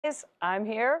Guys, I'm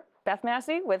here, Beth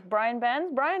Massey with Brian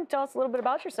Benz. Brian, tell us a little bit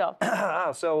about yourself.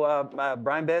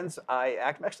 Brian Benz,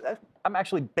 I'm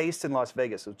actually based in Las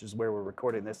Vegas, which is where we're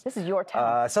recording this. This is your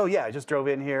town. I just drove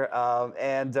in here,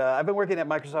 and I've been working at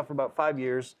Microsoft for about 5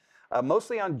 years,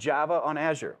 mostly on Java on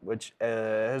Azure, which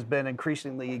has been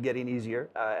increasingly getting easier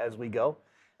as we go.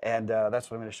 And that's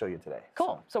what I'm going to show you today.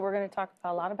 Cool. So we're going to talk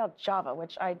a lot about Java,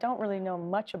 which I don't really know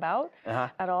much about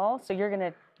at all. So you're going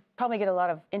to probably get a lot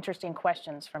of interesting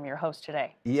questions from your host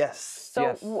today. Yes. So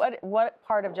yes. what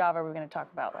part of Java are we going to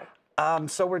talk about?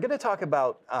 So we're going to talk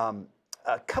about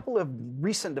a couple of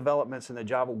recent developments in the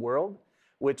Java world,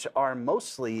 which are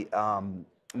mostly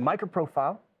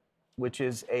MicroProfile, which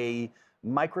is a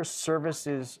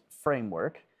microservices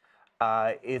framework.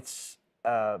 Everyone's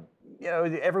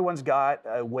got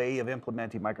a way of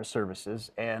implementing microservices,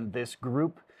 and this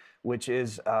group, which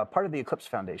is part of the Eclipse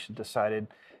Foundation, decided,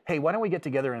 hey, why don't we get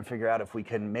together and figure out if we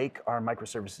can make our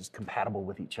microservices compatible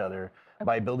with each other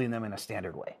by building them in a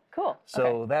standard way. Cool.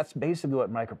 So that's basically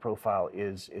what MicroProfile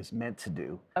is meant to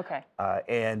do. Okay.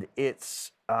 And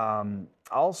it's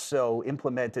also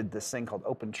implemented this thing called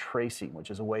open tracing, which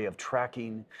is a way of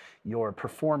tracking your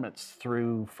performance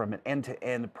through from an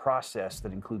end-to-end process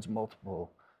that includes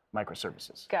multiple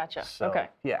microservices. Gotcha. So, okay.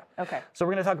 Yeah. Okay. So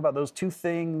we're going to talk about those two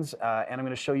things, and I'm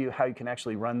going to show you how you can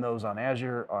actually run those on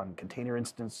Azure, on container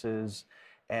instances,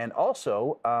 and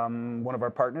also one of our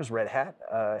partners, Red Hat,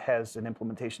 has an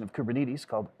implementation of Kubernetes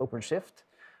called OpenShift.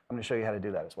 I'm going to show you how to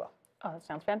do that as well. Oh, that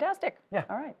sounds fantastic. Yeah.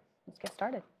 All right. Let's get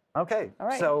started. Okay. All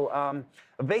right. So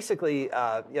basically,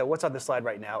 what's on this slide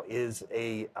right now is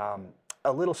a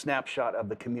little snapshot of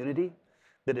the community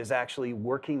that is actually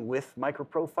working with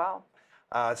MicroProfile.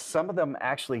 Some of them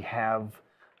actually have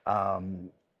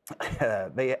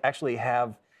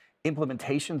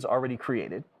implementations already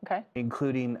created,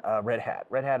 including Red Hat.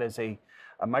 Red Hat is a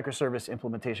microservice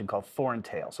implementation called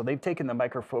Thorntail. So they've taken the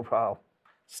MicroProfile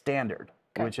standard,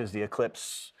 which is the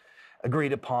Eclipse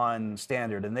agreed upon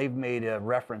standard, and they've made a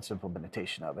reference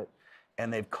implementation of it,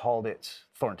 and they've called it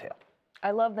Thorntail.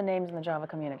 I love the names in the Java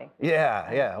community.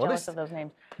 Yeah, yeah. Well, jealous of those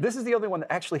names. This is the only one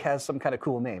that actually has some kind of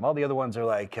cool name. All the other ones are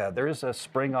like, there is a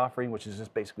Spring offering, which is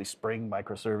just basically Spring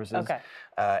microservices,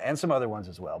 and some other ones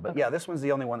as well. But yeah, this one's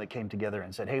the only one that came together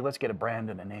and said, hey, let's get a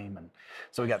brand and a name. And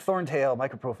so we got Thorntail,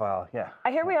 MicroProfile, yeah. I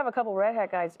hear we have a couple Red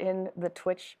Hat guys in the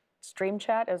Twitch stream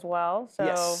chat as well, so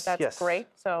that's great.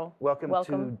 So welcome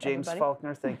to James everybody.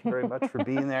 Faulkner. Thank you very much for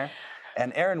being there.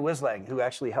 And Aaron Wislang, who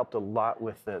actually helped a lot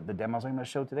with the demos I'm going to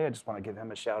show today. I just want to give him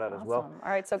a shout out as well.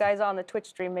 All right, so guys on the Twitch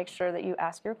stream, make sure that you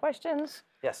ask your questions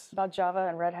about Java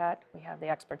and Red Hat. We have the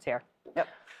experts here. Yep.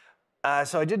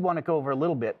 So I did want to go over a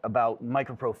little bit about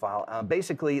MicroProfile.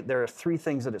 Basically, there are three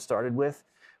things that it started with,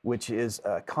 which is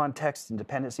context and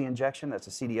dependency injection. That's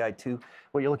a CDI2.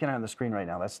 What you're looking at on the screen right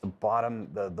now, that's the bottom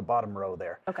row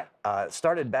there. Okay. It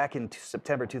started back in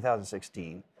September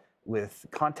 2016. With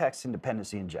context and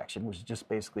dependency injection, which is just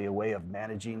basically a way of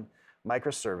managing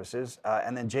microservices,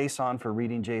 and then JSON for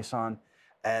reading JSON,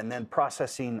 and then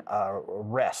processing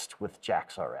REST with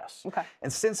JAX-RS. Okay.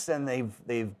 And since then,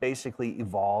 they've basically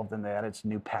evolved and they added some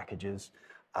new packages.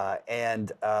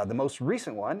 The most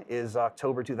recent one is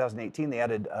October 2018. They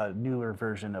added a newer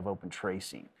version of open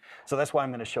tracing. So that's why I'm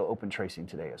going to show open tracing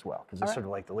today as well, because it's sort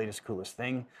of like the latest, coolest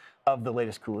thing of the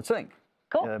latest, coolest thing.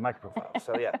 Cool. MicroProfile.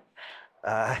 So yeah.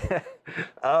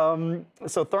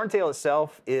 So Thorntail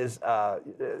itself is,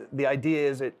 the idea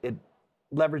is it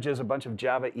leverages a bunch of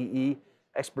Java EE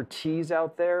expertise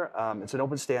out there. It's an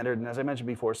open standard, and as I mentioned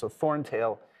before, so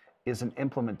Thorntail is an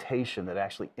implementation that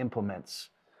actually implements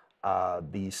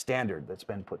the standard that's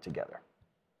been put together.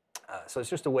 So it's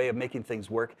just a way of making things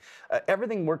work.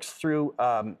 Everything works through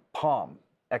POM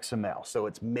XML, so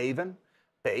it's Maven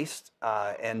based,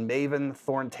 and Maven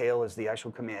Thorntail is the actual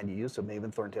command you use, so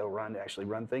Maven Thorntail run to actually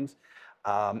run things.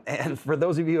 And for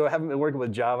those of you who haven't been working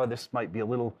with Java, this might be a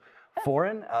little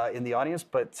foreign in the audience,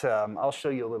 but I'll show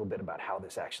you a little bit about how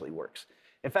this actually works.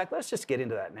 In fact, let's just get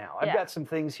into that now. I've got some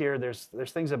things here. There's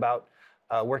things about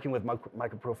working with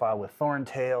MicroProfile with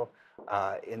Thorntail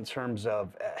in terms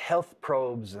of health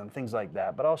probes and things like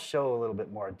that, but I'll show a little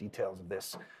bit more details of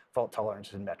this, fault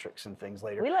tolerance and metrics and things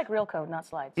later. We like real code, not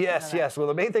slides. Yes, yes. Well,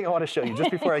 the main thing I want to show you, just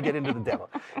before I get into the demo,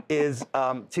 is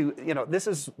this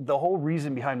is the whole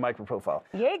reason behind MicroProfile.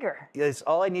 Jaeger. It's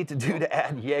all I need to do to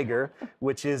add Jaeger,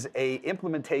 which is a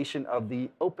implementation of the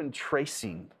open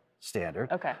tracing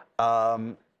standard. Okay.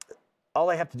 All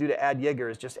I have to do to add Jaeger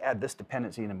is just add this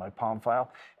dependency into my POM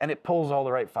file, and it pulls all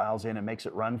the right files in and makes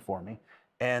it run for me.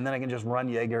 And then I can just run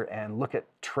Jaeger and look at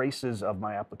traces of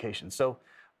my application. So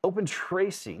open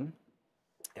tracing,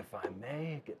 if I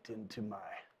may get into my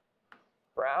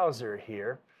browser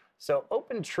here. So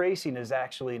open tracing is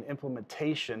actually an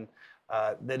implementation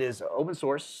that is open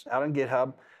source out on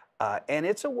GitHub, and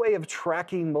it's a way of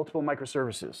tracking multiple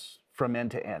microservices from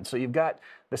end to end. So you've got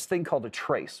this thing called a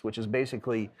trace, which is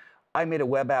basically I made a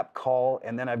web app call,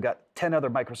 and then I've got 10 other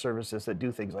microservices that do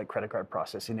things like credit card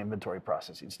processing, inventory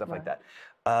processing, stuff like that.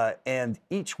 And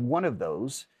each one of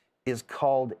those is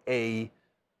called a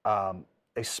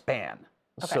span.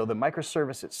 Okay. So the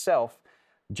microservice itself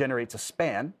generates a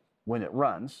span when it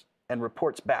runs and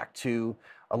reports back to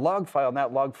a log file, and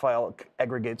that log file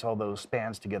aggregates all those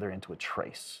spans together into a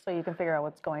trace. So you can figure out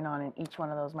what's going on in each one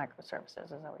of those microservices. Is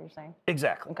that what you're saying?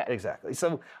 Exactly. Okay. Exactly.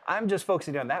 So I'm just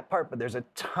focusing on that part, but there's a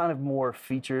ton of more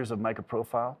features of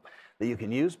MicroProfile that you can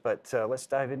use, but let's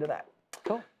dive into that.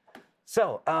 Cool.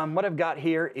 So what I've got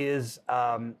here is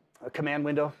a command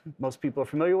window most people are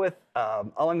familiar with.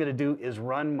 All I'm going to do is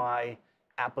run my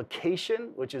application,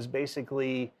 which is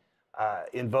basically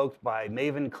invoked by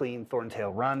Maven clean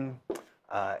Thorntail run.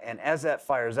 And as that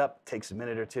fires up, takes a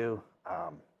minute or two,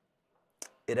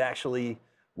 it actually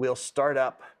will start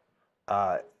up.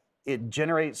 It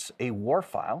generates a WAR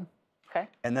file, Okay.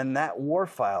 and then that WAR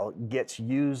file gets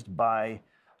used by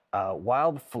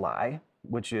WildFly,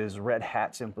 which is Red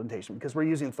Hat's implementation. Because we're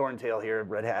using Thorntail here,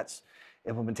 Red Hat's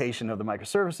implementation of the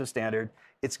microservices standard.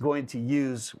 It's going to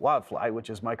use WildFly, which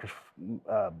is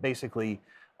basically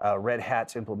Red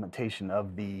Hat's implementation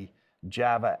of the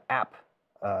Java app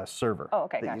server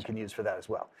that you can use for that as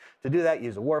well. To do that,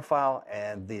 use a WAR file,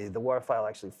 and the WAR file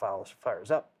actually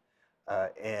fires up.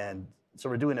 And so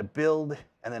we're doing a build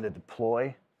and then a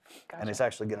deploy, and it's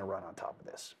actually going to run on top of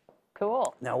this.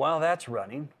 Cool. Now, while that's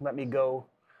running, let me go.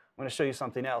 I'm going to show you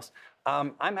something else.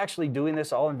 I'm actually doing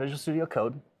this all in Visual Studio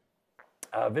Code.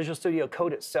 Visual Studio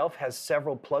Code itself has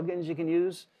several plugins you can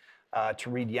use to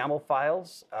read YAML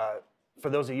files.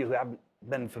 For those of you who haven't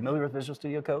been familiar with Visual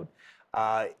Studio Code,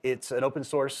 it's an open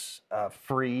source,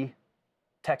 free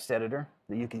text editor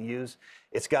that you can use.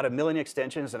 It's got 1 million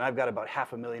extensions, and I've got about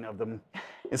 500,000 of them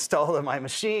installed on my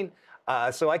machine.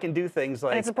 So I can do things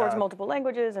like... And it supports multiple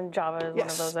languages, and Java is one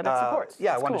of those that it supports.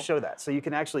 Yeah, I wanted to show that. So you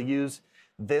can actually use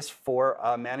this for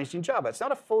managing Java. It's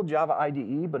not a full Java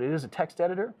IDE, but it is a text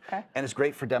editor. Okay. And it's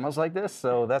great for demos like this,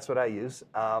 so that's what I use.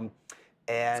 And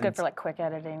it's good for like quick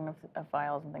editing of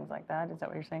files and things like that. Is that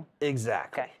what you're saying?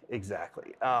 Exactly. Okay.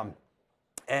 Exactly.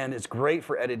 And it's great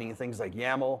for editing things like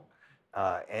YAML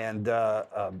and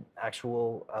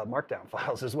actual Markdown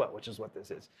files as well, which is what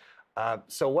this is.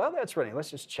 So while that's running, let's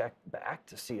just check back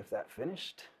to see if that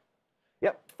finished.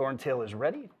 Yep, Thorntail is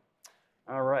ready.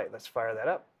 All right, let's fire that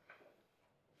up.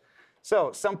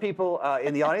 So some people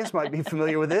in the audience might be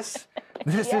familiar with this.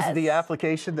 This is the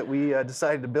application that we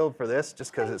decided to build for this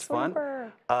just because it's fun.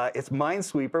 It's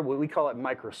Minesweeper, what we call it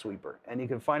Microsweeper. And you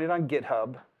can find it on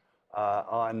GitHub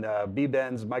on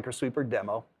Benz Microsweeper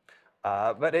demo.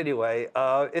 But anyway,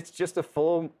 it's just a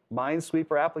full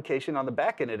Minesweeper application. On the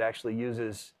back end, it actually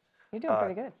uses You're doing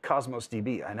pretty good. Cosmos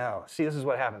DB. I know. See, this is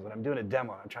what happens when I'm doing a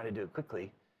demo and I'm trying to do it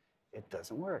quickly. It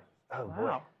doesn't work. Oh,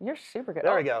 wow. Boy. You're super good.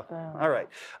 There we go. All right.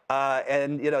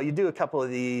 And, you know, you do a couple of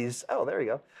these. Oh, there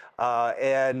you go.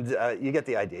 And you get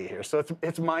the idea here. So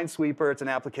it's Minesweeper. It's an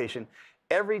application.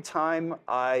 Every time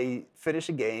I finish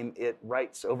a game, it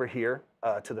writes over here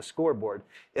to the scoreboard.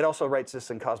 It also writes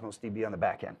this in Cosmos DB on the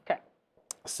back end. Okay.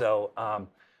 So,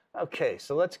 okay,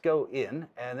 so let's go in.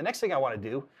 And the next thing I want to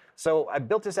do, so I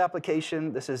built this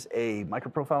application. This is a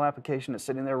MicroProfile application. It's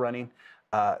sitting there running.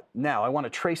 Now I want to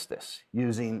trace this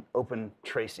using open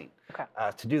tracing. Okay.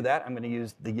 To do that, I'm going to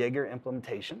use the Jaeger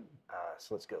implementation.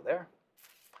 So let's go there.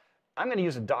 I'm going to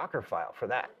use a Docker file for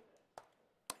that.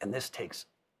 And this takes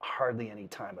hardly any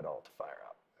time at all to fire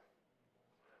up.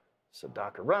 So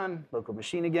Docker run, local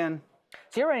machine again.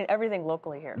 So you're running everything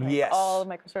locally here, right? Yes. All the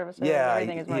microservices,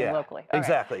 everything is running locally. Okay.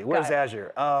 Exactly. Where's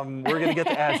Azure? We're going to get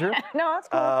to Azure. No, that's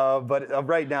cool. But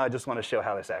right now, I just want to show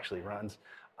how this actually runs.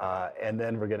 And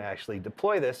then we're going to actually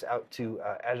deploy this out to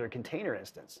Azure Container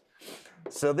Instance.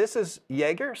 So this is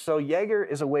Jaeger. So Jaeger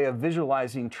is a way of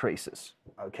visualizing traces,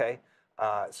 okay?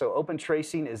 So open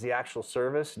tracing is the actual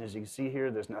service. And as you can see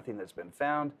here, there's nothing that's been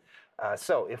found.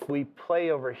 So if we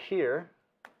play over here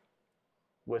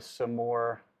with some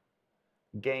more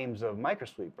games of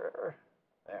Microsweeper,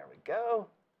 there we go.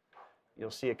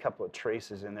 You'll see a couple of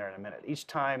traces in there in a minute. Each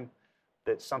time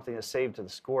that something is saved to the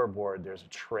scoreboard, there's a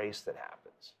trace that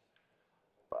happens.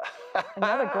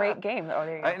 Another great game. Oh,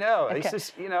 there you go. I know. Okay. It's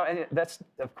just, you know, and that's,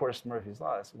 of course, Murphy's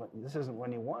Law. This isn't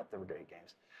when you want the great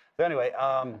games. So anyway,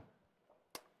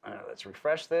 let's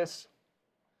refresh this.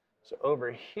 So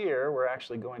over here, we're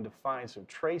actually going to find some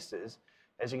traces.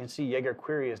 As you can see, Jaeger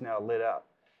query is now lit up.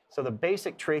 So the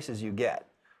basic traces you get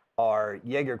are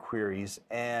Jaeger queries,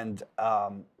 and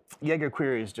Jaeger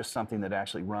query is just something that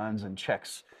actually runs and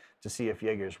checks to see if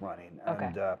Jaeger's running. Okay.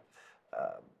 And,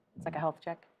 it's like a health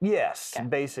check? yes, Okay.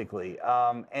 basically.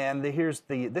 And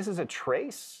this is a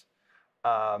trace.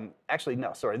 Actually,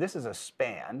 no, sorry, this is a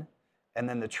span, and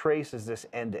then the trace is this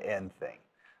end-to-end thing.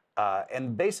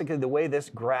 And basically the way this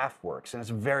graph works, and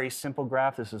it's a very simple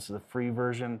graph, this is the free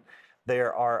version.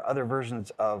 There are other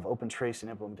versions of OpenTrace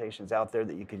and implementations out there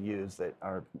that you can use that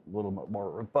are a little more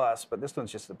robust, but this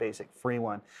one's just the basic free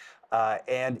one.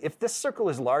 And if this circle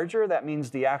is larger, that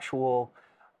means the actual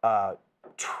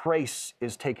trace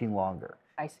is taking longer.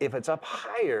 I see. If it's up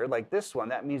higher, like this one,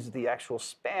 that means the actual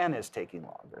span is taking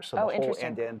longer. So the whole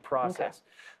end-to-end process. Okay.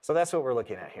 So that's what we're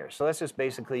looking at here. So that's just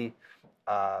basically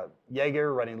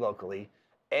Jaeger running locally.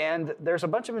 And there's a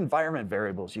bunch of environment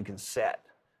variables you can set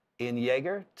in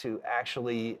Jaeger to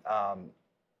actually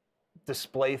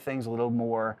display things a little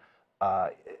more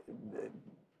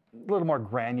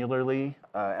granularly,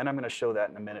 and I'm going to show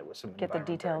that in a minute with some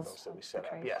environment variables that we set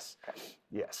up. Yes, okay.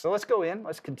 Yes. So let's go in.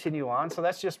 Let's continue on. So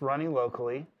that's just running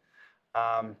locally.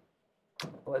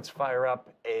 Let's fire up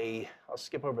I'll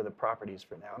skip over the properties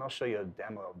for now, and I'll show you a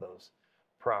demo of those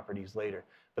properties later.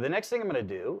 But the next thing I'm going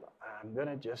to do, I'm going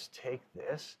to just take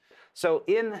this. So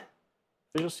in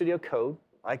Visual Studio Code,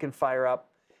 I can fire up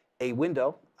a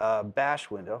window, a bash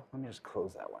window. Let me just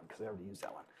close that one because I already used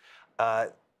that one.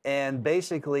 And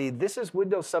basically, this is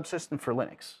Windows Subsystem for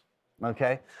Linux.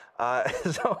 Okay,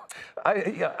 so I've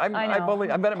been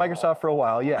at Microsoft for a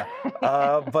while, yeah.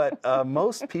 But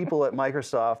most people at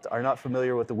Microsoft are not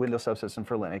familiar with the Windows Subsystem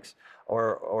for Linux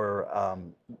or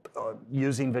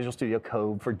using Visual Studio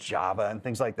Code for Java and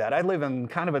things like that. I live in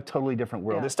kind of a totally different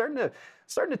world. Yeah. It's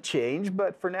starting to change,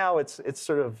 but for now, it's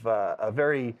sort of a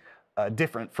very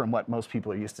different from what most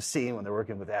people are used to seeing when they're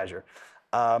working with Azure.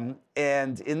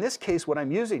 And in this case, what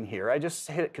I'm using here, I just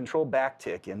hit Control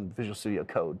backtick in Visual Studio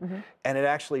Code, and it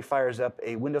actually fires up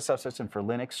a Windows Subsystem for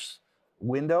Linux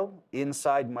window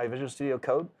inside my Visual Studio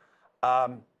Code.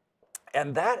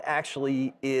 And that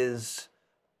actually is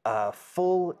a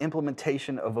full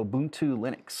implementation of Ubuntu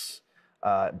Linux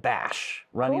bash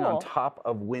running on top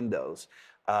of Windows.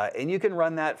 And you can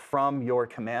run that from your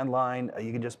command line.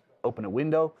 You can just open a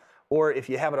window. Or if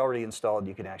you have it already installed,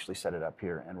 you can actually set it up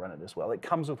here and run it as well. It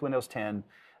comes with Windows 10.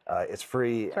 It's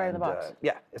free. It's right out of the box.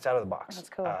 Yeah, it's out of the box. That's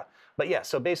cool. But yeah,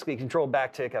 so basically Control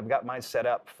backtick, I've got mine set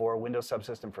up for Windows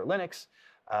Subsystem for Linux.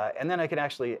 And then I can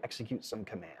actually execute some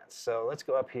commands. So let's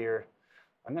go up here.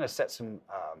 I'm going to set some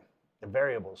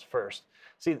variables first.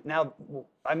 See, now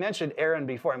I mentioned Aaron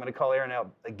before. I'm going to call Aaron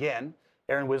out again.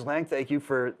 Aaron Wislang, thank you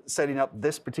for setting up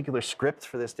this particular script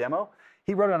for this demo.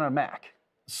 He wrote it on a Mac.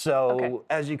 So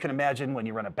as you can imagine, when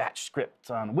you run a batch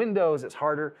script on Windows, it's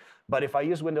harder. But if I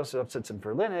use Windows Subsystem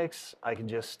for Linux, I can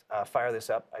just fire this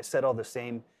up. I set all the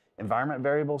same environment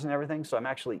variables and everything. So I'm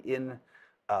actually in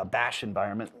a bash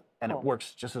environment, and it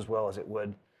works just as well as it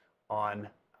would on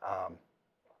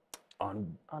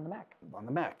the Mac. On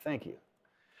the Mac, thank you.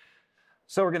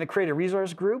 So we're going to create a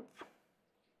resource group.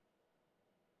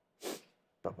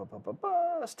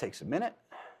 This takes a minute.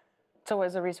 So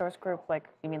is a resource group like,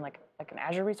 you mean like an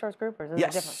Azure resource group, or is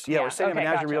this different? Yeah, we're setting up an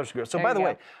Azure resource group. So by the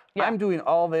way, I'm doing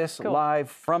all this live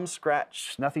from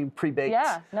scratch, nothing pre-baked.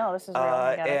 Yeah, no, this is real.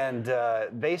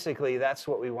 And basically, that's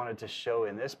what we wanted to show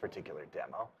in this particular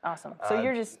demo. Awesome. So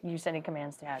you're sending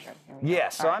commands to Azure. Yeah,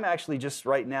 so I'm actually just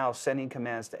right now sending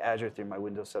commands to Azure through my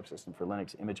Windows Subsystem for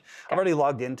Linux image. I've already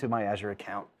logged into my Azure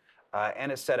account.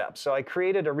 And it's set up. So I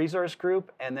created a resource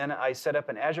group, and then I set up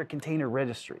an Azure Container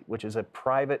Registry, which is a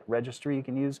private registry you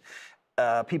can use.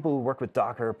 People who work with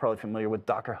Docker are probably familiar with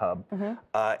Docker Hub,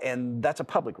 and that's a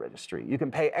public registry. You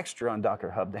can pay extra on Docker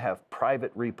Hub to have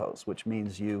private repos, which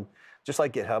means you, just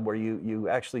like GitHub, where you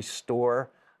actually store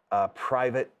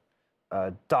private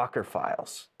Docker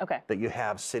files that you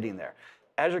have sitting there.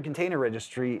 Azure Container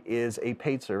Registry is a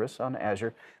paid service on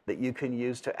Azure that you can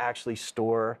use to actually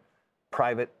store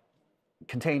private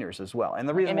containers as well. And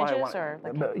the reason why I want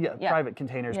private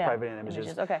containers, private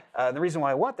images. The reason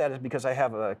why I want that is because I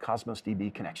have Cosmos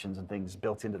DB connections and things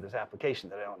built into this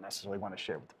application that I don't necessarily want to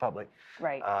share with the public.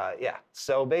 Right.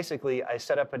 So basically, I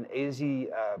set up an AZ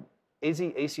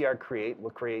ACR create. We'll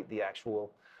create the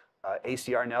actual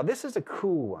ACR. Now, this is a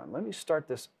cool one. Let me start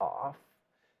this off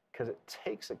because it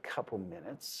takes a couple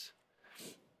minutes.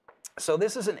 So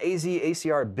this is an AZ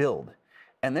ACR build,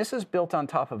 and this is built on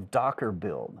top of Docker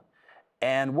build.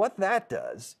 And what that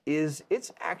does is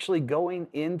it's actually going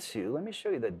into, let me show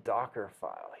you the Docker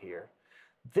file here.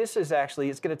 This is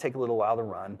actually, it's going to take a little while to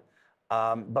run.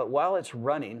 But while it's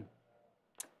running,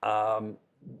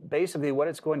 basically what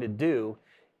it's going to do,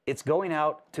 it's going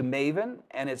out to Maven,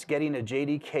 and it's getting a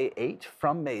JDK8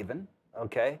 from Maven,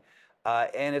 okay?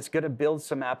 And it's going to build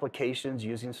some applications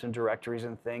using some directories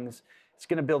and things. It's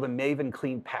going to build a Maven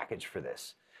clean package for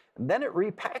this. And then it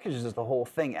repackages the whole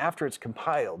thing after it's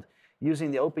compiled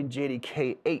using the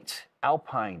OpenJDK8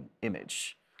 Alpine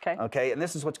image. Okay, and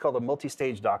this is what's called a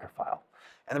multi-stage Docker file.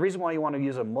 And the reason why you want to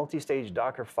use a multi-stage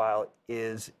Docker file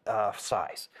is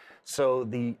size. So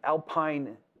the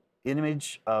Alpine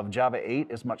image of Java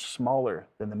 8 is much smaller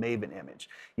than the Maven image.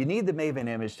 You need the Maven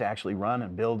image to actually run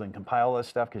and build and compile all this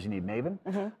stuff because you need Maven.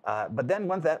 But then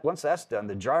once that's done,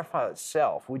 the jar file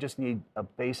itself, we just need a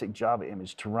basic Java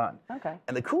image to run.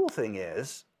 And the cool thing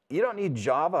is, you don't need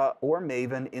Java or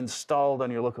Maven installed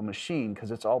on your local machine because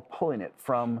it's all pulling it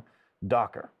from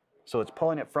Docker. So it's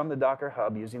pulling it from the Docker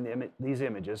Hub using these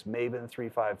images, Maven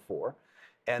 354,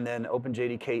 and then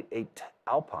OpenJDK8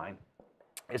 Alpine.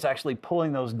 It's actually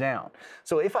pulling those down.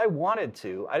 So if I wanted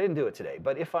to, I didn't do it today,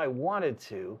 but if I wanted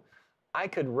to, I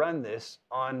could run this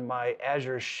on my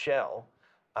Azure shell.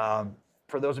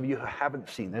 For those of you who haven't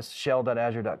seen this,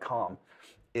 shell.azure.com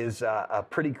is a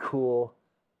pretty cool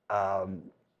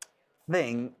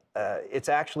thing. It's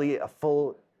actually a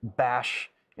full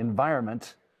bash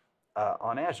environment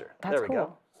on Azure. There we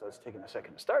go. So it's taking a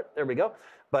second to start. There we go.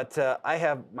 But I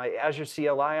have my Azure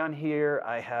CLI on here.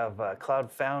 I have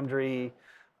Cloud Foundry.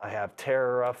 I have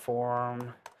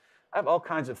Terraform. I have all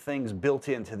kinds of things built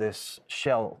into this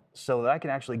shell so that I can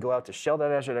actually go out to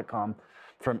shell.azure.com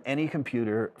from any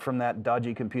computer, from that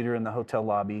dodgy computer in the hotel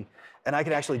lobby, and I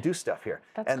can actually do stuff here.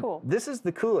 That's cool. This is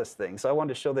the coolest thing. So I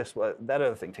wanted to show this. That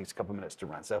other thing takes a couple minutes to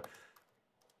run. So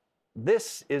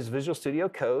this is Visual Studio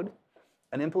Code,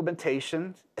 an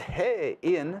implementation,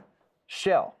 in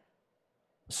shell.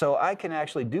 So I can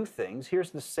actually do things.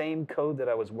 Here's the same code that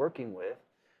I was working with.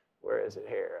 Where is it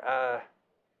here?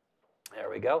 There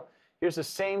we go. Here's the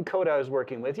same code I was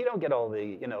working with. You don't get all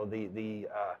the, the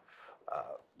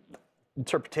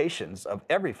interpretations of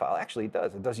every file. Actually, it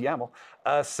does. It does YAML.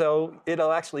 So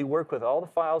it'll actually work with all the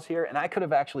files here. And I could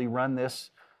have actually run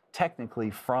this technically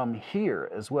from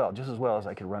here as well, just as well as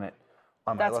I could run it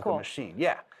on my local machine.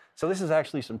 Yeah. So this is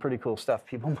actually some pretty cool stuff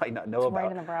people might not know about.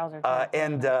 Right in the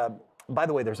browser. By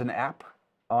the way, there's an app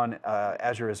on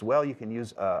Azure as well. You can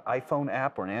use an iPhone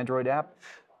app or an Android app,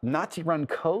 not to run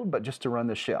code, but just to run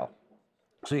the shell.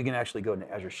 So you can actually go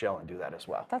into Azure Shell and do that as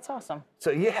well. That's awesome. So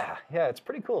yeah, it's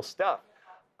pretty cool stuff.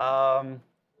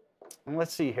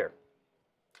 Let's see here.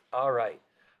 All right.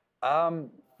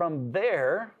 From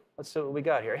there, let's see what we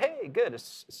got here. Hey, good,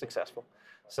 it's successful.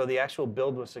 So the actual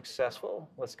build was successful.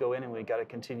 Let's go in and we got to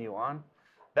continue on.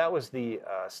 That was the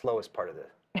slowest part of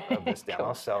this demo,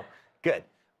 cool. So good.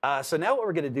 So now what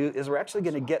we're going to do is we're actually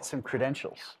going to get some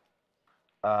credentials.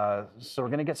 So we're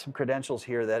going to get some credentials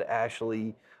here that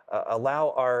actually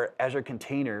allow our Azure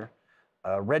Container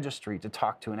registry to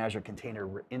talk to an Azure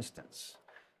Container instance.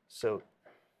 So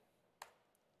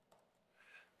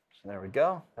there we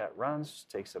go. That runs,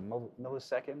 takes a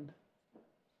millisecond.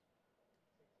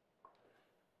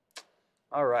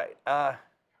 All right. And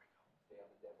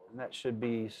that should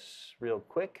be real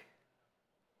quick.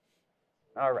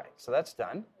 All right, so that's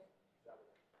done.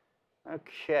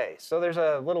 Okay, so there's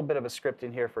a little bit of a script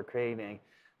in here for creating a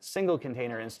single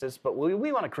container instance, but what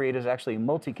we want to create is actually a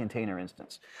multi-container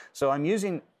instance. So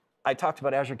I talked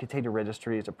about Azure Container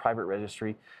Registry. It's a private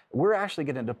registry. We're actually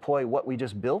going to deploy what we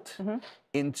just built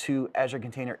into Azure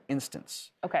Container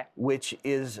Instance, which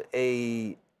is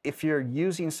if you're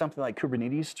using something like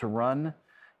Kubernetes to run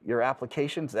your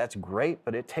applications, that's great,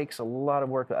 but it takes a lot of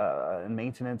work and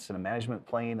maintenance and a management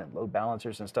plane and load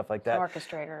balancers and stuff like that. An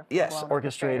orchestrator. Yes,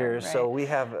 orchestrator. Right. So we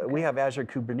have Azure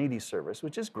Kubernetes service,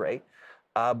 which is great.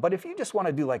 But if you just want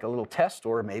to do like a little test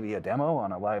or maybe a demo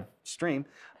on a live stream,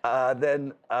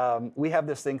 then we have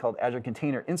this thing called Azure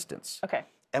Container Instance.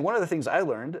 And one of the things I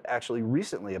learned actually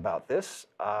recently about this,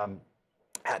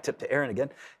 hat tip to Aaron again,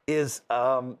 is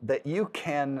that you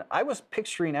can, I was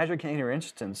picturing Azure Container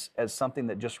Instance as something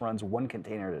that just runs one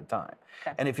container at a time.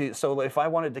 And if I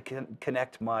wanted to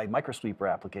connect my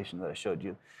Microsweeper application that I showed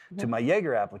you to my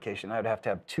Jaeger application, I would have to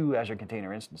have 2 Azure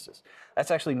Container Instances.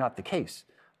 That's actually not the case.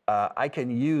 I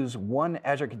can use one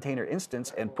Azure Container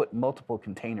Instance and put multiple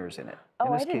containers in it.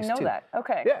 Oh, I didn't know that.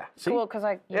 Okay. Yeah. Cool, because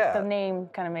the name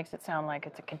kind of makes it sound like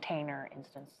it's a container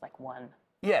instance, like one.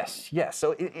 Yes.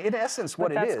 So in essence,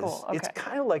 what it is, it's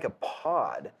kind of like a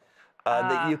pod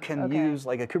that you can use,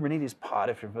 like a Kubernetes pod,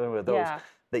 if you're familiar with those,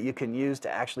 that you can use to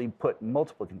actually put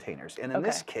multiple containers. And in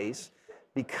this case,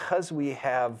 because we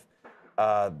have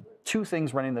 2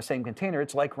 things running the same container,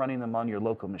 it's like running them on your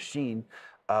local machine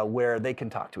where they can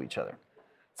talk to each other.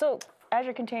 So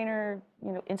Azure Container,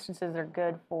 instances are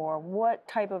good for what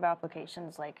type of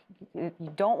applications? Like, you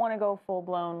don't want to go full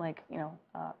blown, like,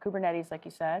 Kubernetes, like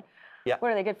you said. Yeah.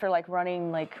 What are they good for, like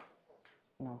running, like,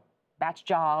 batch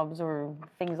jobs or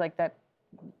things like that?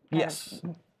 Yes.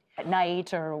 At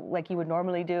night, or like you would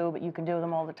normally do, but you can do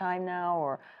them all the time now?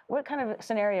 Or what kind of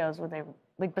scenarios would they,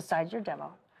 like, besides your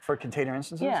demo? For container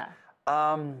instances? Yeah.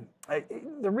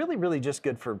 They're really, really just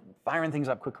good for firing things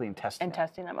up quickly and testing And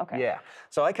testing them, okay. Yeah.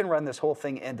 So I can run this whole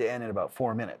thing end to end in about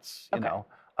 4 minutes, in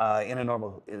a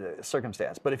normal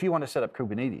circumstance. But if you want to set up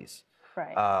Kubernetes,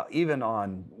 right. Even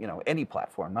on any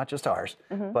platform, not just ours,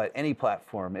 but any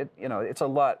platform, it's a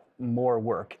lot more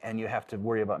work, and you have to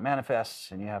worry about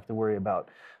manifests, and you have to worry about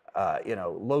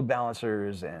load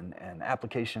balancers and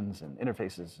applications and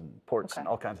interfaces and ports and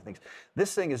all kinds of things.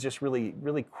 This thing is just really,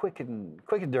 really quick and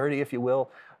dirty, if you will,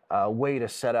 way to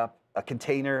set up a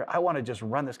container. I want to just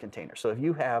run this container. So if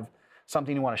you have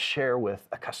something you want to share with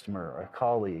a customer or a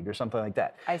colleague or something like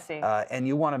that, I see. And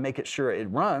you want to make it sure it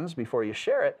runs before you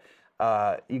share it,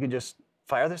 you can just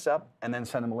fire this up and then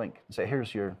send them a link and say,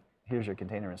 here's your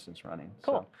container instance running.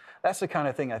 Cool. So that's the kind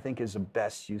of thing I think is the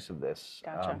best use of this.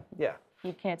 Gotcha. Yeah.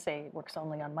 You can't say it works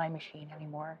only on my machine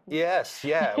anymore. Yes,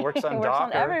 yeah, it works on it Docker. It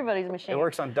works on everybody's machine. It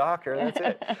works on Docker, that's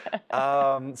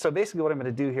it. So basically what I'm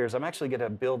going to do here is I'm actually going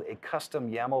to build a custom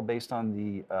YAML based on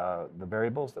the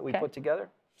variables that we put together.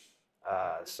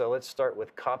 So let's start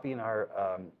with copying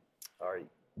our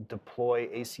deploy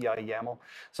ACI YAML.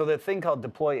 So the thing called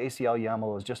deploy ACI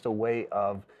YAML is just a way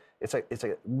of, it's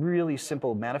a really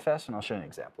simple manifest, and I'll show you an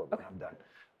example of it when I'm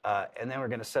done. And then we're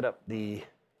going to set up the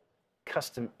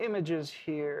custom images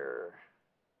here.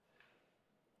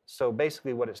 So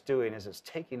basically what it's doing is it's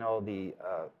taking all the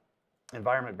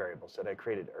environment variables that I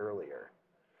created earlier,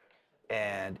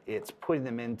 and it's putting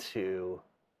them into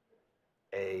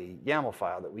a YAML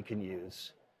file that we can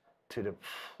use to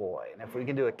deploy. And if we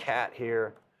can do a cat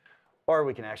here, or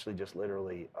we can actually just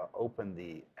literally open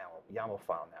the YAML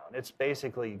file now. And it's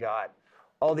basically got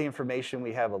all the information.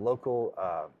 We have a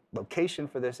local location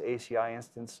for this ACI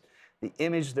instance, the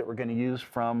image that we're going to use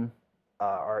from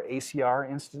our ACR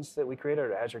instance that we created,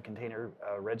 our Azure Container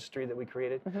Registry that we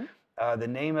created. The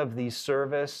name of the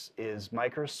service is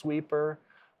Microsweeper.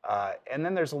 And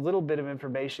then there's a little bit of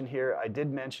information here. I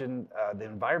did mention the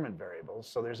environment variables.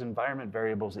 So there's environment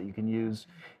variables that you can use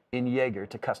in Jaeger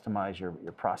to customize your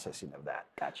processing of that.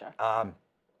 Gotcha.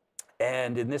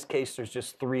 And in this case, there's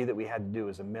just 3 that we had to do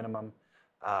as a minimum.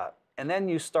 And then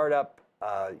you start up,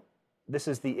 this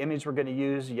is the image we're going to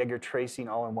use, Jaeger tracing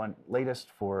all-in-one latest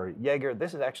for Jaeger.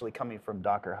 This is actually coming from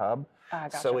Docker Hub.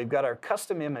 Gotcha. So we've got our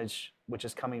custom image, which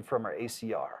is coming from our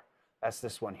ACR. That's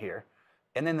this one here.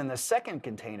 And then in the second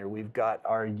container, we've got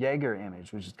our Jaeger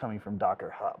image, which is coming from Docker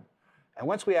Hub. And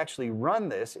once we actually run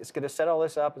this, it's going to set all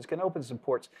this up. It's going to open some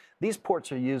ports. These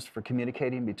ports are used for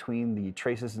communicating between the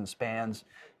traces and spans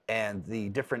and the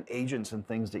different agents and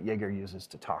things that Jaeger uses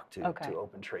to talk to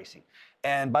open tracing.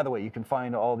 And by the way, you can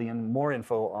find all the more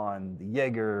info on the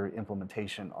Jaeger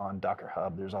implementation on Docker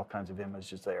Hub. There's all kinds of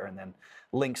images there, and then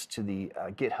links to the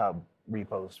GitHub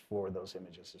repos for those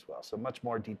images as well. So much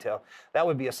more detail. That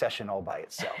would be a session all by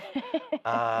itself.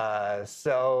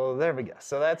 So there we go.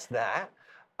 So that's that.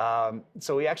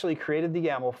 So we actually created the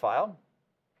YAML file,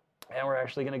 and we're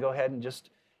actually going to go ahead and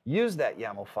just use that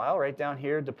YAML file right down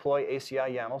here, deploy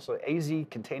ACI YAML. So AZ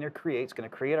container create, it's going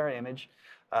to create our image.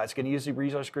 It's going to use the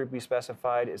resource group we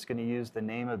specified. It's going to use the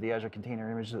name of the Azure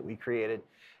Container image that we created.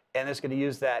 And it's going to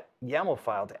use that YAML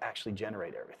file to actually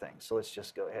generate everything. So let's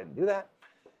just go ahead and do that.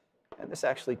 And this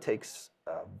actually takes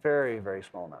a very, very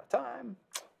small amount of time.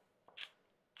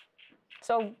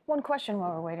 So one question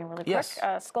while we're waiting really quick. Yes.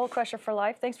 Skull Crusher for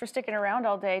life. Thanks for sticking around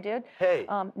all day, dude. Hey.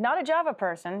 Not a Java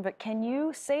person, but can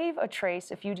you save a trace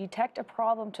if you detect a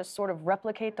problem to sort of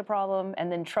replicate the problem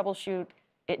and then troubleshoot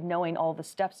it knowing all the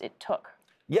steps it took?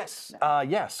 Yes.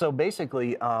 Yeah. So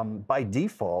basically, by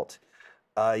default,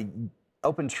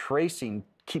 open tracing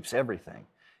keeps everything.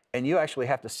 And you actually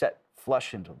have to set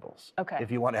flush intervals if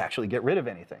you want to actually get rid of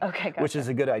anything, which is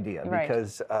a good idea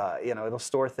because it'll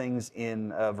store things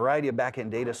in a variety of backend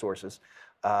data sources.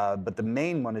 But the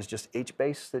main one is just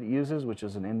HBase that it uses, which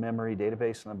is an in-memory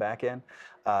database on the backend.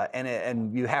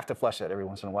 And you have to flush that every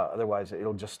once in a while. Otherwise,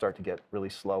 it'll just start to get really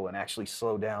slow and actually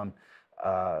slow down.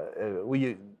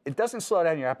 It doesn't slow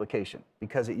down your application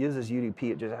because it uses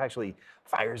UDP. It just actually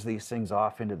fires these things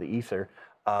off into the ether.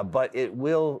 But it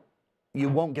will. You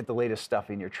won't get the latest stuff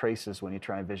in your traces when you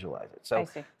try and visualize it. So,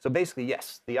 basically,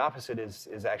 yes, the opposite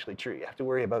is actually true. You have to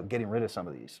worry about getting rid of some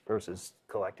of these versus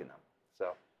collecting them. So,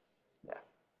 yeah.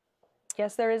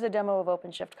 Yes, there is a demo of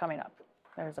OpenShift coming up.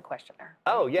 There's a question there.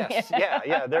 Oh, yes.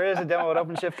 Yeah. There is a demo at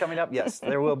OpenShift coming up. Yes,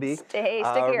 there will be. Stick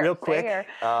here. Real quick. Stay here.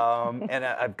 And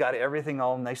I've got everything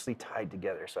all nicely tied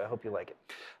together, so I hope you like it.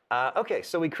 OK,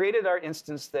 so we created our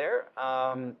instance there.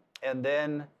 And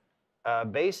then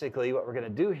basically what we're going to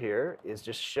do here is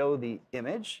just show the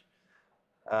image.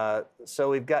 So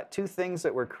we've got two things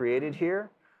that were created here.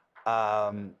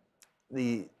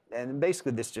 And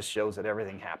basically, this just shows that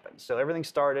everything happened. So everything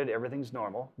started, everything's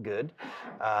normal, good.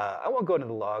 I won't go into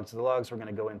the logs. The logs, we're going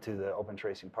to go into the open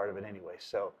tracing part of it anyway.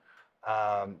 So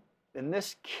in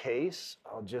this case,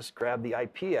 I'll just grab the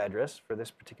IP address for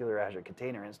this particular Azure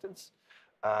container instance.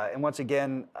 And once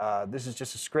again, this is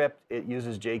just a script. It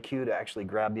uses JQ to actually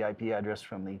grab the IP address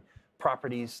from the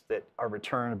properties that are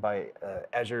returned by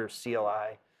Azure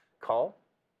CLI call,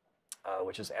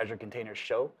 which is Azure Container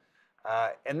Show.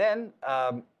 And then,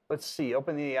 let's see,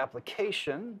 open the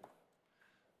application.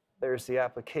 There's the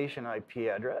application IP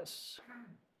address.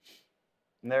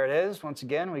 And there it is. Once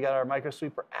again, we got our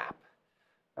Microsweeper app.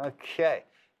 OK.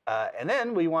 And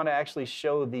then we want to actually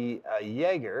show the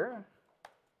Jaeger.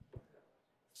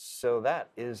 So that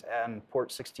is on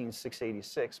port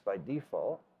 16686 by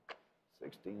default.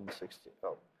 1660.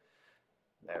 Oh,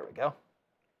 there we go.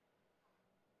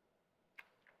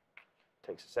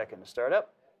 Takes a second to start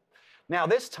up. Now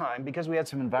this time, because we had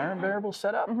some environment variables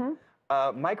set up,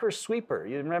 Microsweeper,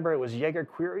 you remember it was Jaeger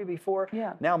query before?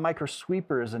 Yeah. Now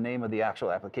Microsweeper is the name of the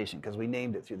actual application because we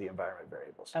named it through the environment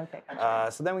variables. Okay,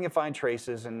 gotcha. So then we can find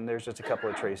traces, and there's just a couple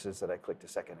of traces that I clicked a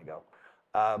second ago.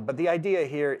 But the idea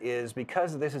here is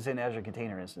because this is in Azure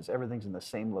Container Instance, everything's in the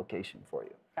same location for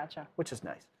you. Gotcha. Which is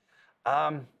nice.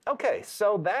 OK,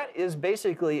 so that is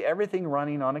basically everything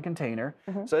running on a container.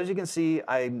 So as you can see,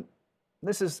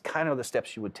 this is kind of the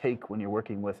steps you would take when you're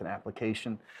working with an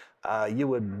application. You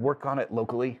would work on it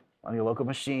locally on your local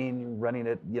machine, running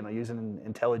it, using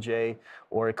IntelliJ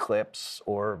or Eclipse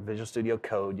or Visual Studio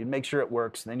Code. You'd make sure it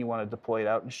works, and then you want to deploy it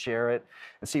out and share it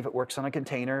and see if it works on a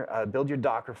container. Build your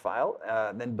Docker file,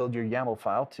 then build your YAML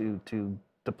file to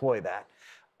deploy that.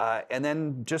 And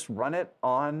then just run it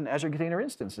on Azure Container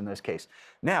Instance in this case.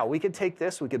 Now, we could take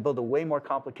this, we could build a way more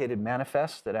complicated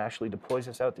manifest that actually deploys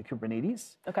this out to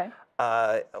Kubernetes. Okay.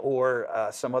 Or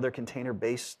some other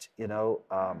container-based,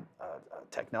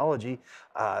 technology.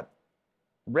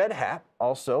 Red Hat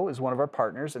also is one of our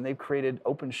partners, and they've created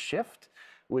OpenShift,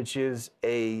 which is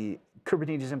a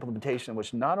Kubernetes implementation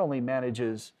which not only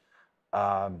manages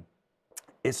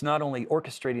it's not only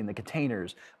orchestrating the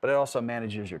containers, but it also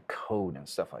manages your code and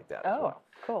stuff like that as well.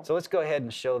 Cool. So let's go ahead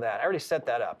and show that. I already set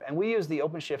that up. And we use the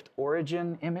OpenShift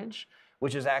origin image,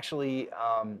 which is actually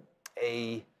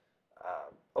a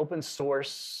open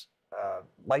source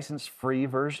license-free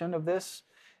version of this.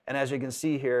 And as you can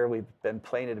see here, we've been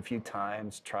playing it a few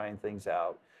times, trying things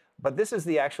out. But this is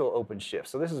the actual OpenShift.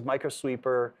 So this is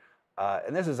Microsweeper,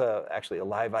 and this is actually a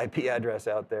live IP address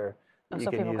out there. So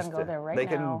people can go there right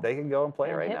now. They can go and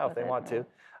play right now if they want to.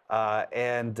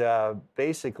 And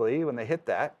basically, when they hit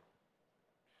that,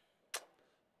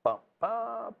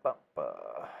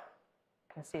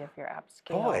 Can see if your app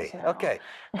scales. Boy, now. OK.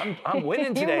 I'm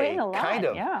winning today, you win a lot, kind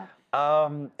of. Yeah.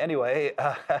 Anyway,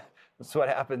 that's what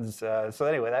happens. So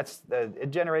anyway,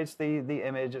 it generates the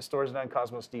image. It stores it on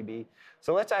Cosmos DB.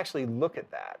 So let's actually look at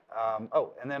that.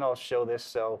 And then I'll show this.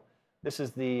 So this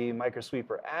is the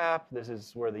Microsweeper app. This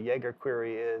is where the Jaeger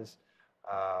query is.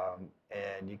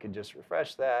 And you can just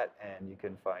refresh that, and you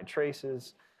can find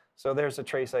traces. So there's a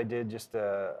trace I did just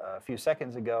a few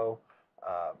seconds ago.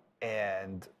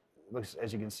 And looks,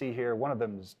 as you can see here, one of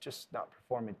them is just not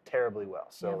performing terribly well.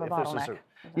 So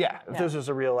if this was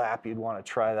a real app, you'd want to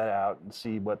try that out and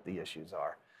see what the issues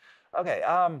are. OK,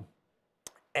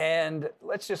 and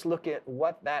let's just look at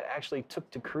what that actually took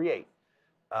to create.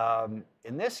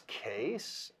 In this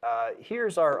case,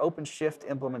 here's our OpenShift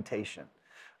implementation.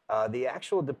 The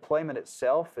actual deployment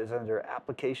itself is under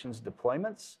Applications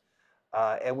Deployments.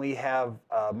 And we have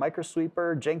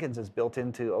Microsweeper. Jenkins is built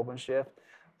into OpenShift.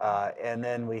 And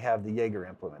then we have the Jaeger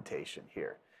implementation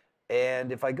here.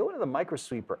 And if I go into the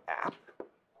Microsweeper app,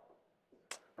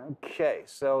 OK,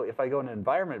 so if I go into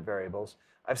environment variables,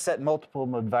 I've set multiple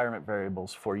environment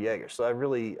variables for Jaeger. So I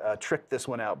really tricked this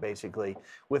one out, basically,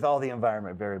 with all the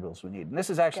environment variables we need. And this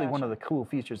is actually one of the cool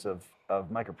features of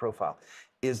MicroProfile,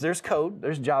 is there's code,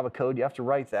 there's Java code, you have to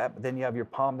write that, but then you have your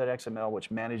pom.xml,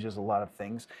 which manages a lot of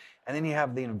things. And then you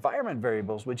have the environment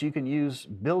variables, which you can use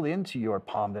built into your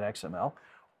pom.xml,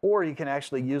 or you can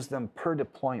actually use them per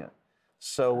deployment.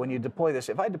 So when you deploy this,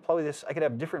 if I deploy this, I could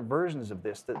have different versions of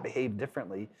this that behave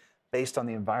differently based on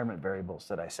the environment variables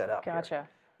that I set up. Gotcha.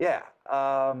 Here.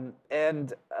 Yeah,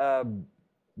 and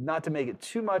not to make it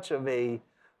too much of a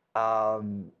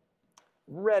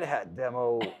Red Hat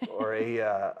demo or a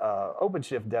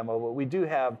OpenShift demo, but we do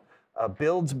have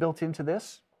builds built into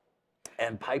this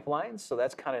and pipelines, so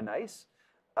that's kind of nice.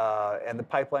 And the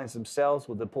pipelines themselves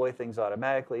will deploy things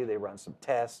automatically. They run some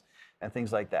tests and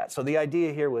things like that. So the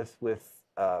idea here with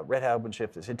Red Hat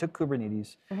OpenShift is it took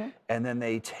Kubernetes and then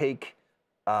they take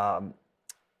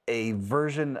a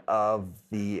version of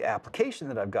the application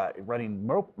that I've got running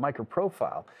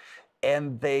MicroProfile,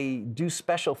 and they do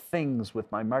special things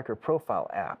with my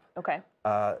MicroProfile app. Okay.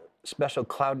 Special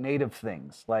cloud native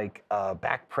things like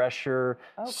back pressure,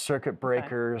 circuit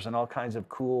breakers, and all kinds of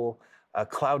cool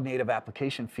cloud native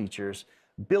application features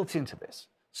built into this.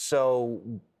 So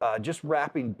just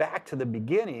wrapping back to the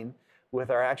beginning with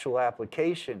our actual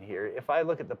application here, if I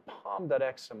look at the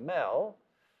pom.xml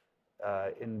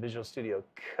in Visual Studio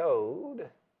Code,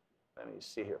 let me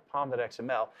see here,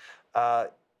 pom.xml.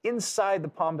 Inside the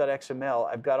pom.xml,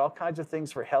 I've got all kinds of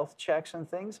things for health checks and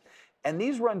things. And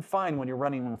these run fine when you're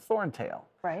running on Thorntail.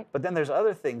 Right. But then there's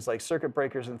other things like circuit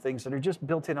breakers and things that are just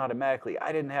built in automatically.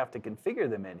 I didn't have to configure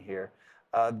them in here.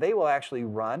 They will actually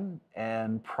run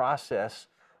and process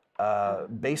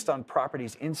based on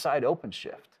properties inside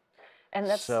OpenShift. And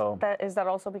is that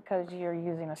also because you're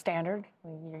using a standard?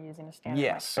 You're using a standard.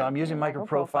 Yes, so I'm using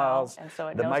MicroProfiles. And so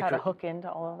it knows how to hook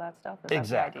into all of that stuff?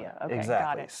 Exactly. That's the idea. Okay, exactly.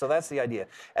 Got it. So that's the idea.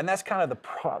 And that's kind of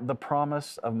the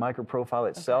promise of MicroProfile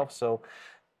itself. Okay. So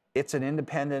it's an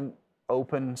independent,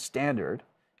 open standard.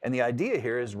 And the idea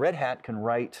here is Red Hat can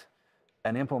write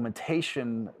an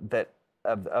implementation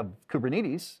of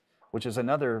Kubernetes, which is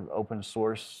another open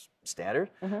source standard.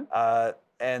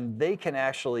 And they can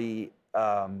actually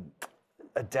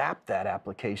adapt that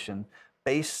application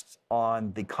based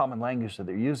on the common language that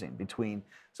they're using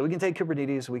so we can take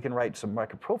Kubernetes, we can write some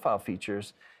MicroProfile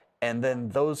features, and then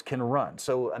those can run.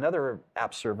 So another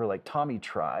app server like Tommy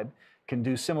Tribe can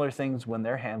do similar things when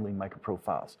they're handling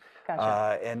MicroProfiles.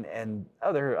 Gotcha. And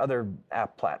other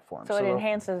app platforms. So it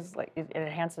enhances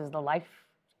the life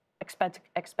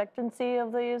expectancy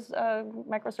of these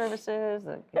microservices.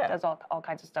 It does all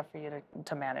kinds of stuff for you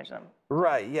to manage them.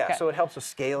 Right, yeah. Okay. So it helps with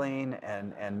scaling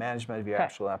and management of your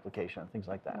actual application and things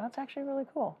like that. Well, that's actually really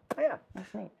cool. Yeah.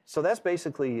 That's neat. So that's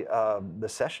basically the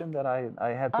session that I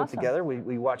had put together.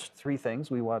 We watched three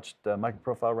things. We watched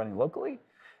MicroProfile running locally,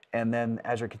 and then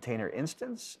Azure Container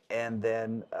Instance, and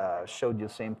then showed you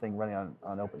the same thing running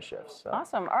on OpenShift. So.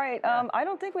 Awesome. All right. I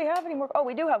don't think we have any more. Oh,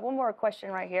 we do have one more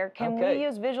question right here. Can we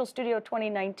use Visual Studio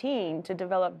 2019 to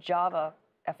develop Java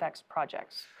FX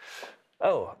projects?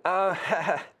 Oh,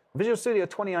 Visual Studio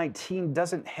 2019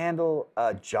 doesn't handle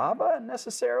Java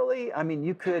necessarily. I mean,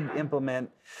 you could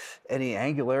implement any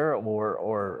Angular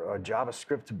or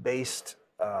JavaScript-based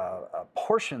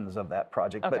portions of that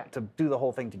project, but to do the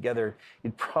whole thing together,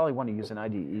 you'd probably want to use an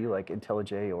IDE like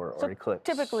IntelliJ or Eclipse.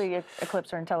 Typically,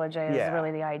 Eclipse or IntelliJ is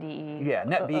really the IDE. Yeah,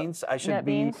 NetBeans.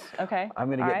 NetBeans. Okay. I'm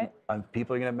going to get.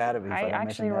 People are going to get mad at me if I don't mention NetBeans. I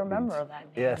actually remember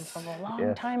that name from a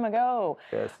long time ago.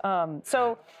 Yes.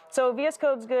 So VS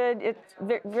Code's good. It's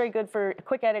very good for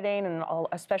quick editing and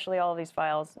especially all of these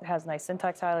files. It has nice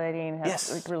syntax highlighting. It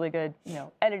has really good,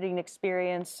 editing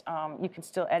experience. You can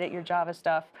still edit your Java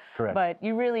stuff. Correct. But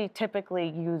you really typically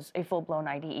use a full-blown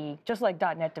IDE, just like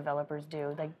 .NET developers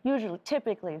do. They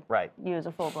typically use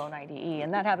a full-blown IDE,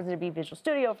 and that happens to be Visual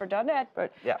Studio for .NET,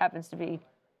 but happens to be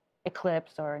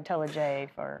Eclipse or IntelliJ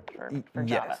for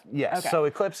Java. Yes. Okay. So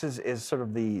Eclipse is sort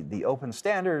of the open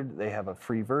standard. They have a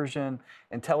free version.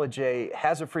 IntelliJ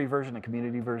has a free version, a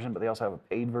community version, but they also have a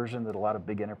paid version that a lot of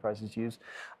big enterprises use.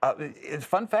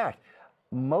 Fun fact,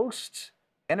 most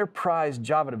enterprise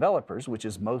Java developers, which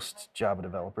is most Java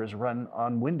developers, run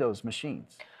on Windows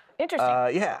machines.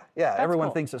 Interesting. Yeah.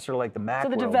 Everyone thinks it's sort of like the Mac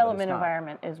world. So the development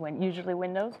environment is usually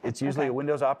Windows? It's usually a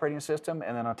Windows operating system,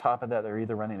 and then on top of that, they're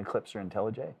either running Eclipse or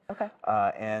IntelliJ. Okay.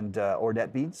 Or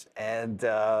NetBeans, and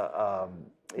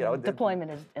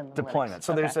deployment is in deployment. Linux.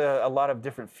 So there's a lot of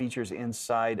different features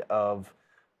inside of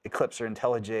Eclipse or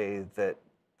IntelliJ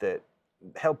that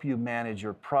help you manage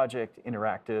your project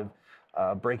interactive.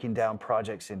 Breaking down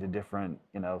projects into different,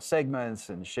 segments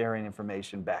and sharing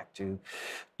information back to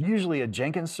usually a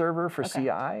Jenkins server for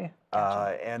CI.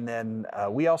 Gotcha. And then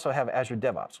we also have Azure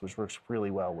DevOps, which works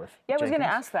really well with Jenkins. I was going to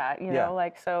ask that,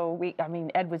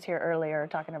 Ed was here earlier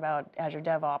talking about Azure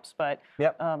DevOps, but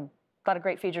a lot of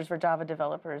great features for Java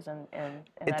developers in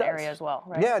that area as well,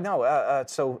 right? Yeah, no.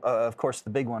 So, of course, the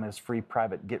big one is free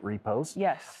private Git repos.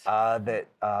 Yes. That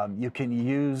you can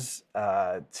use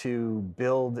to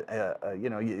build,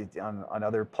 on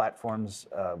other platforms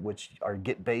which are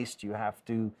Git-based, you have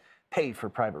to pay for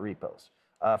private repos.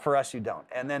 For us, you don't.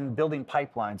 And then building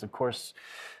pipelines, of course,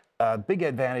 big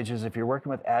advantage is if you're working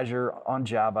with Azure on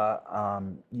Java,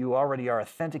 you already are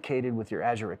authenticated with your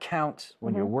Azure account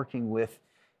when you're working with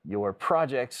your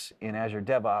projects in Azure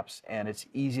DevOps, and it's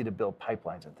easy to build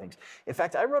pipelines and things. In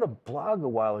fact, I wrote a blog a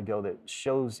while ago that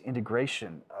shows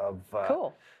integration of...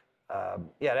 cool.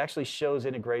 Yeah, it actually shows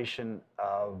integration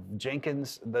of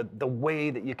Jenkins, the way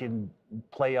that you can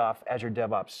play off Azure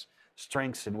DevOps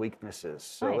strengths and weaknesses.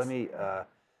 So nice. let me...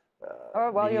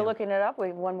 while you're looking it up,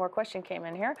 one more question came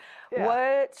in here. Yeah.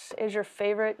 What is your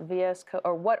favorite VS Code,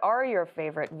 or what are your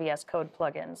favorite VS Code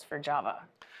plugins for Java?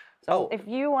 So if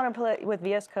you want to play with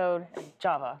VS Code and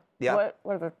Java, what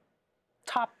are the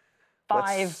top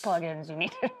 5 plugins you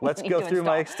need? Let's go through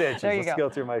my extensions. Let's go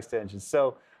through my extensions.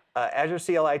 So Azure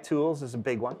CLI Tools is a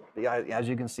big one. As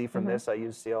you can see from this, I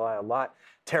use CLI a lot.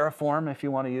 Terraform, if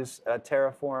you want to use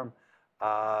Terraform.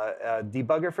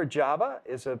 Debugger for Java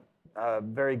is a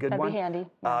very good one. That'd be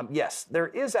handy. Yes, there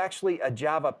is actually a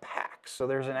Java pack. So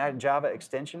there's a Java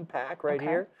extension pack right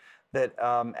here that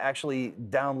actually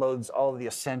downloads all of the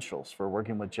essentials for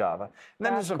working with Java. And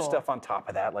then there's some stuff on top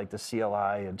of that, like the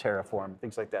CLI and Terraform,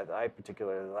 things like that I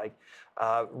particularly like.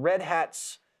 Red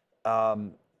Hat's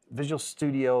Visual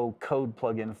Studio Code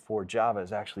plugin for Java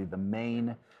is actually the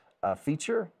main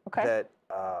feature that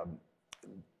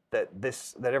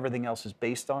everything else is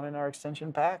based on in our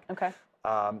extension pack.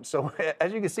 So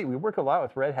as you can see, we work a lot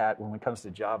with Red Hat when it comes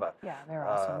to Java. Yeah, they're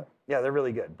awesome. Yeah, they're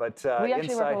really good. But we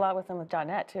actually work a lot with them with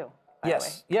 .NET too.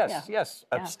 Yes.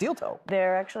 Steel Toe.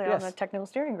 They're actually on the technical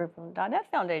steering group of the .NET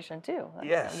Foundation too.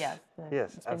 Yes.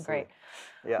 It's been great.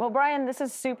 Yeah. Well, Brian, this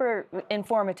is super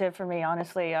informative for me.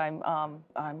 Honestly, I'm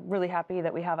really happy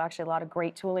that we have actually a lot of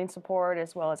great tooling support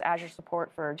as well as Azure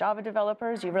support for Java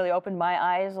developers. You really opened my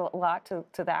eyes a lot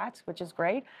to that, which is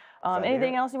great.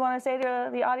 Anything else you want to say to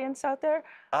the audience out there?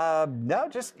 No,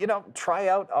 just try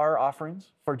out our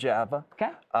offerings for Java.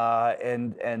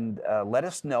 And let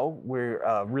us know. We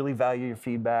really value your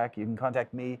feedback. You can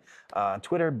contact me on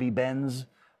Twitter, Benz,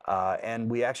 and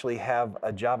we actually have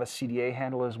a Java CDA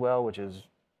handle as well, which is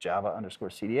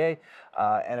Java_CDA,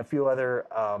 and a few other.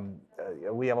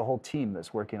 We have a whole team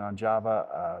that's working on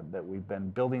Java that we've been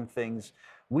building things.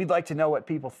 We'd like to know what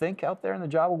people think out there in the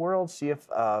Java world, see if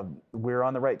we're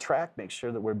on the right track, make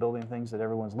sure that we're building things that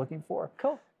everyone's looking for.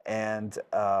 Cool. And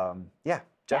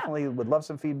definitely would love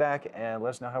some feedback and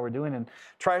let us know how we're doing. And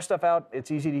try our stuff out.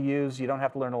 It's easy to use. You don't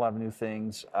have to learn a lot of new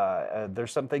things.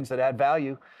 There's some things that add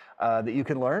value that you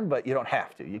can learn, but you don't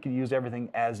have to. You can use everything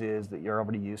as is that you're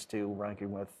already used to running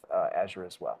with Azure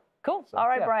as well. Cool. So, all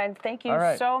right, Brian, thank you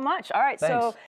so much. All right, so